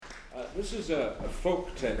This is a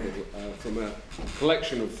folk tale from a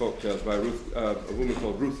collection of folk tales by a woman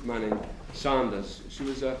called Ruth Manning Sanders. She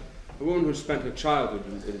was a woman who spent her childhood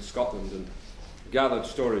in Scotland and gathered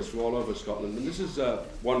stories from all over Scotland. And this is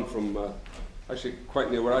one from actually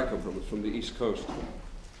quite near where I come from. It's from the East Coast.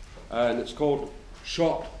 And it's called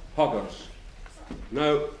Short Hoggers.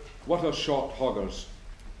 Now, what are short hoggers?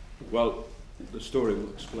 Well, the story will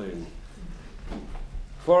explain.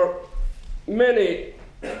 For many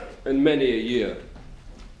and many a year,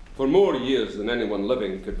 for more years than anyone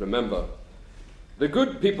living could remember, the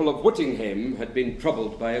good people of Whittingham had been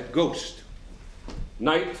troubled by a ghost.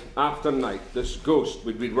 Night after night, this ghost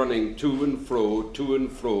would be running to and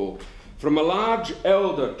fro, from a large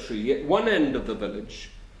elder tree at one end of the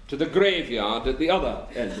village to the graveyard at the other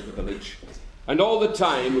end of the village. And all the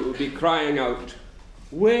time it would be crying out,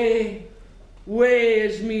 "Wae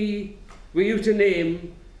is me, wi' you to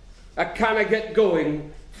name, I canna get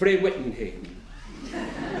going frae Whittingham."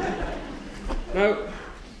 Now,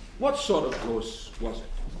 what sort of ghost was it?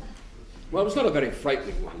 Well, it was not a very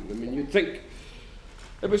frightening one. I mean, you'd think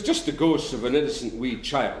it was just the ghost of an innocent wee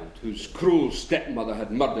child whose cruel stepmother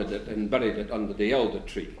had murdered it and buried it under the elder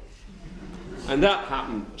tree. And that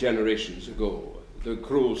happened generations ago. The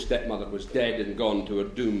cruel stepmother was dead and gone to her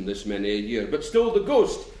doom this many a year. But still the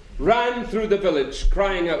ghost ran through the village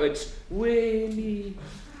crying out its "Wae me."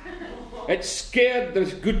 It scared the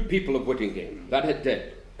good people of Whittingham, that it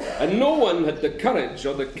did. And no one had the courage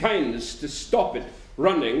or the kindness to stop it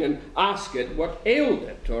running and ask it what ailed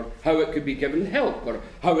it, or how it could be given help, or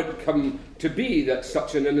how it had come to be that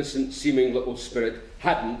such an innocent-seeming little spirit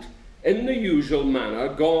hadn't, in the usual manner,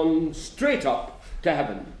 gone straight up to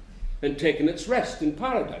heaven and taken its rest in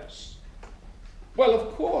paradise. Well,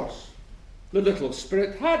 of course, the little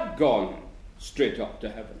spirit had gone straight up to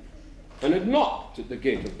heaven and had knocked at the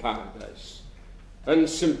gate of paradise. And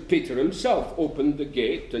St. Peter himself opened the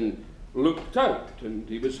gate and looked out, and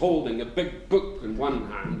he was holding a big book in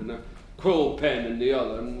one hand and a quill pen in the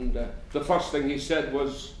other, and the first thing he said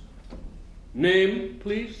was, "Name,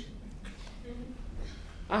 please?"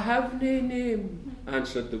 "I have nae name,"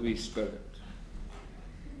 answered the wee spirit.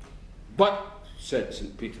 "But," said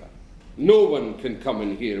St. Peter, "no one can come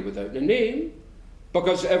in here without a name,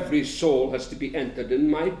 because every soul has to be entered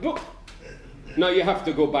in my book. Now you have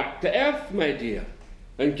to go back to earth, my dear,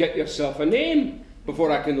 and get yourself a name before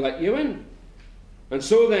I can let you in." And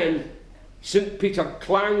so then, St. Peter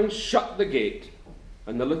clangs shut the gate,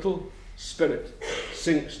 and the little spirit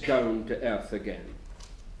sinks down to earth again.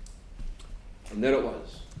 And there it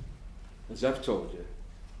was, as I've told you,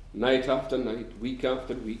 night after night, week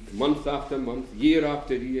after week, month after month, year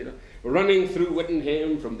after year, running through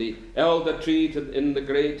Whittingham from the elder tree to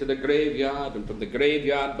the graveyard, and from the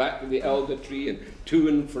graveyard back to the elder tree, and to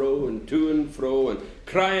and fro, and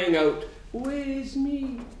crying out, "Wae's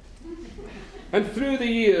me?" And through the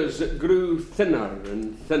years it grew thinner,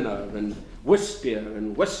 and wispier,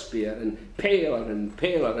 and paler,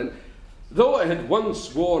 and though it had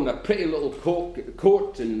once worn a pretty little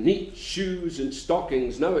coat and neat shoes and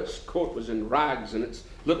stockings, now its coat was in rags, and its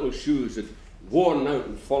little shoes had worn out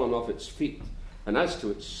and fallen off its feet. And as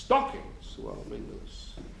to its stockings, well, I mean,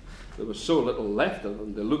 there was so little left of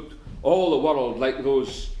them. They looked all the world like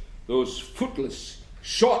those footless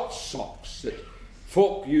short socks that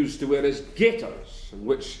folk used to wear as gaiters, and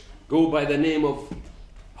which go by the name of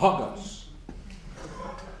hoggers.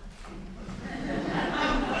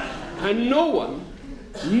 And no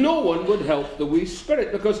one would help the wee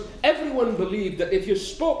spirit, because everyone believed that if you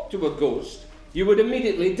spoke to a ghost, you would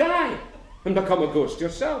immediately die and become a ghost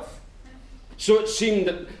yourself. So it seemed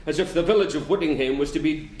that as if the village of Whittingham was to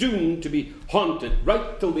be doomed to be haunted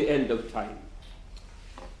right till the end of time.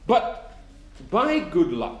 But by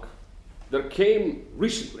good luck, there came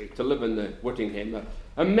recently to live in the Whittingham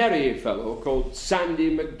a merry fellow called Sandy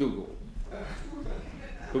McDougall,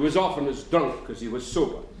 who was often as drunk as he was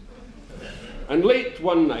sober. And late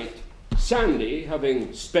one night, Sandy,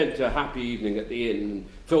 having spent a happy evening at the inn and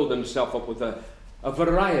filled himself up with a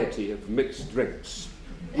variety of mixed drinks,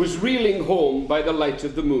 was reeling home by the light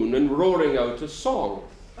of the moon and roaring out a song.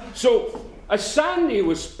 So, as Sandy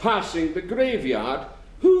was passing the graveyard,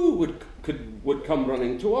 who would come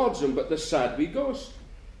running towards him but the sad wee ghost?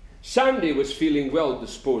 Sandy was feeling well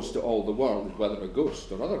disposed to all the world, whether a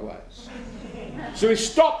ghost or otherwise. So he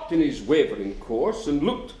stopped in his wavering course and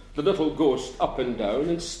looked the little ghost up and down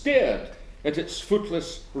and stared at its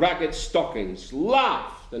footless, ragged stockings,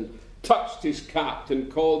 laughed and touched his cap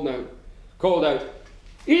and called out,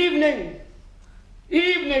 "Evening!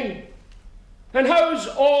 Evening! And how's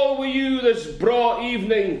all wi' you this braw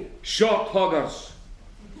evening, short hoggers?"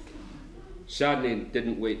 Sadly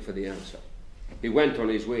didn't wait for the answer. He went on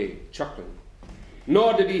his way, chuckling.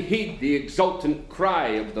 Nor did he heed the exultant cry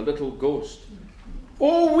of the little ghost.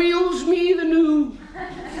 Oh, wheels me the new!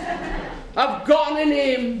 I've got a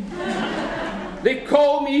name. They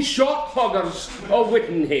call me Short Hoggers of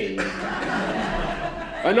Wittenhame.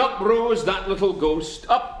 And up rose that little ghost,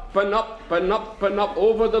 up and up and up and up,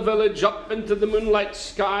 over the village, up into the moonlight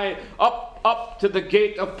sky, up to the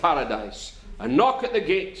gate of paradise. A knock at the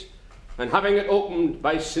gate, and having it opened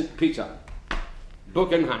by St. Peter,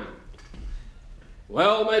 book in hand.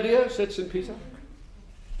 Well, my dear, said St. Peter,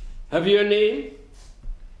 have you a name?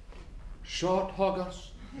 Short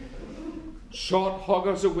Hoggers. Short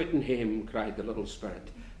Hoggers of Wittenhame, cried the little spirit.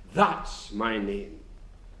 That's my name.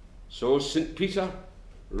 So St. Peter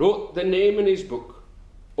wrote the name in his book,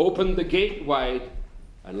 opened the gate wide,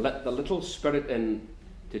 and let the little spirit in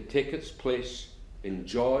to take its place in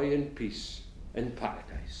joy and peace in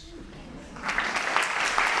paradise.